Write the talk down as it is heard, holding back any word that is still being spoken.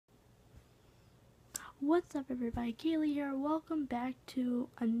What's up everybody, Kaylee here. Welcome back to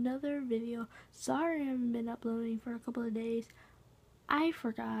another video. Sorry I haven't been uploading for a couple of days. I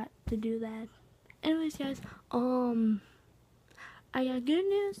forgot to do that. Anyways guys, I got good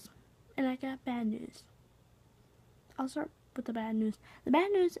news and I got bad news. I'll start with the bad news. The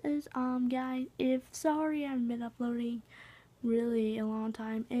bad news is, guys, sorry I haven't been uploading really a long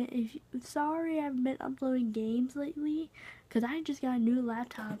time. And sorry I haven't been uploading games lately, because I just got a new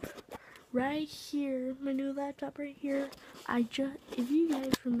laptop. Right here, my new laptop right here. If you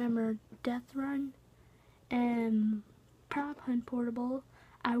guys remember Death Run and Prop Hunt Portable,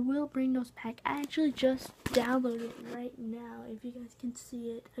 I will bring those back. I actually just downloaded it right now. If you guys can see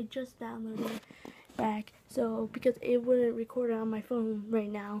it, I just downloaded it back. So, because it wouldn't record it on my phone right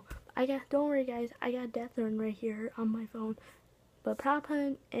now. Don't worry guys, I got Death Run right here on my phone. But Prop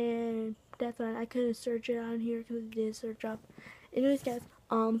Hunt and Death Run, I couldn't search it on here because it did search up. Anyways guys,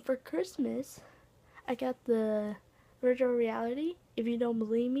 for Christmas, I got the virtual reality. If you don't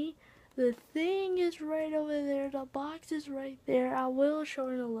believe me, the thing is right over there. The box is right there. I will show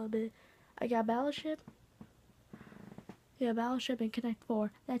it in a little bit. I got Battleship. Yeah, Battleship and Connect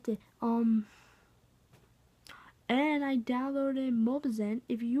 4. That's it. And I downloaded Mobizen.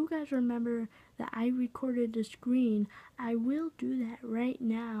 If you guys remember that I recorded the screen, I will do that right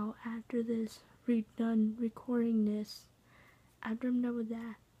now after this. Done recording this. After I'm done with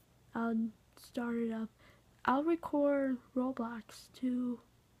that, I'll start it up. I'll record Roblox to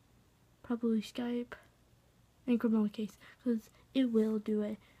probably Skype and Criminal Case, because it will do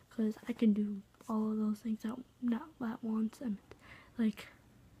it, because I can do all of those things not at once. And like,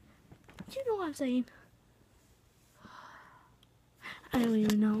 you know what I'm saying? I don't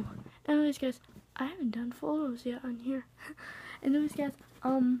even know. Anyways guys, I haven't done photos yet on here. Anyways guys,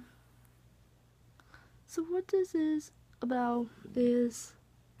 so what this is about is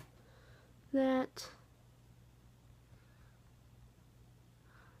that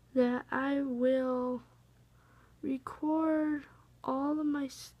I will record all of my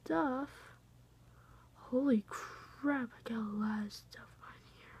stuff. Holy crap, I got a lot of stuff on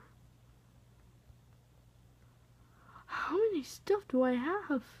here. How many stuff do I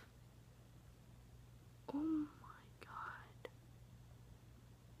have? Oh my god.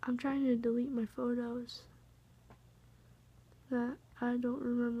 I'm trying to delete my photos that I don't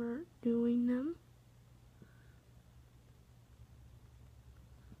remember doing them.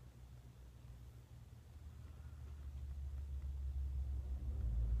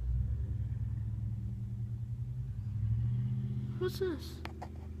 What's this?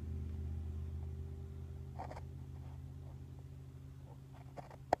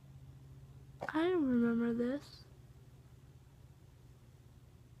 I don't remember this.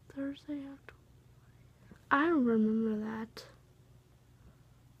 Thursday after. I don't remember that.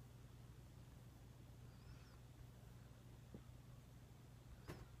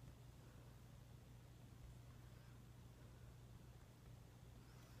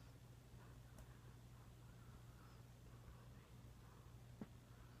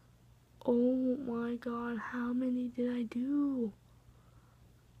 Oh my god, how many did I do?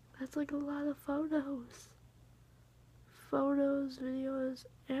 That's like a lot of photos. Photos, videos,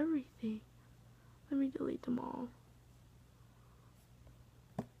 everything. Let me delete them all.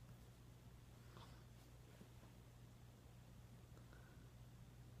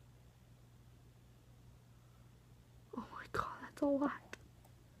 Oh my god, that's a lot.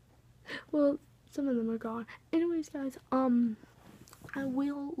 Well, some of them are gone. Anyways guys, I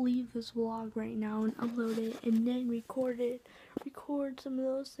will leave this vlog right now and upload it, and then record some of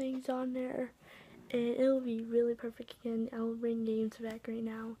those things on there, and it'll be really perfect again. I'll bring games back right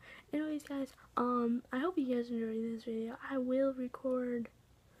now. Anyways guys, I hope you guys enjoyed this video. I will record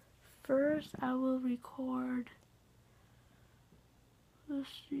let's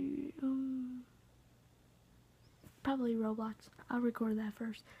see, probably Roblox. I'll record that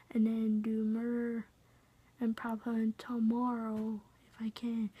first, and then do Murder and Prop Hunt tomorrow if I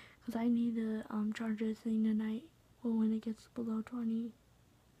can, because I need to charge this thing tonight. Well, when it gets below 20.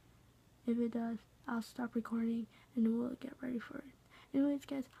 If it does, I'll stop recording and then we'll get ready for it. Anyways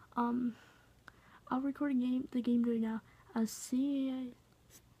guys, I'll record the game right now. I'll see you guys.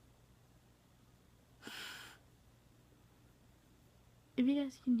 If you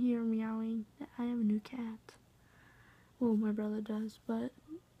guys can hear meowing, I have a new cat. Well, my brother does, but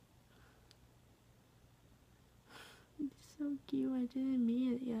he's so cute. I didn't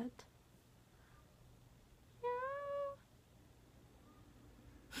meet it yet.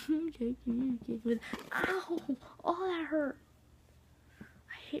 Okay, cute. Ow! Oh, that hurt.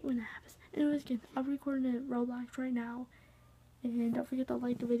 I hate when that happens. Anyways, guys, I'm recording it Roblox right now. And don't forget to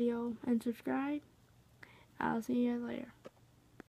like the video and subscribe. I'll see you later.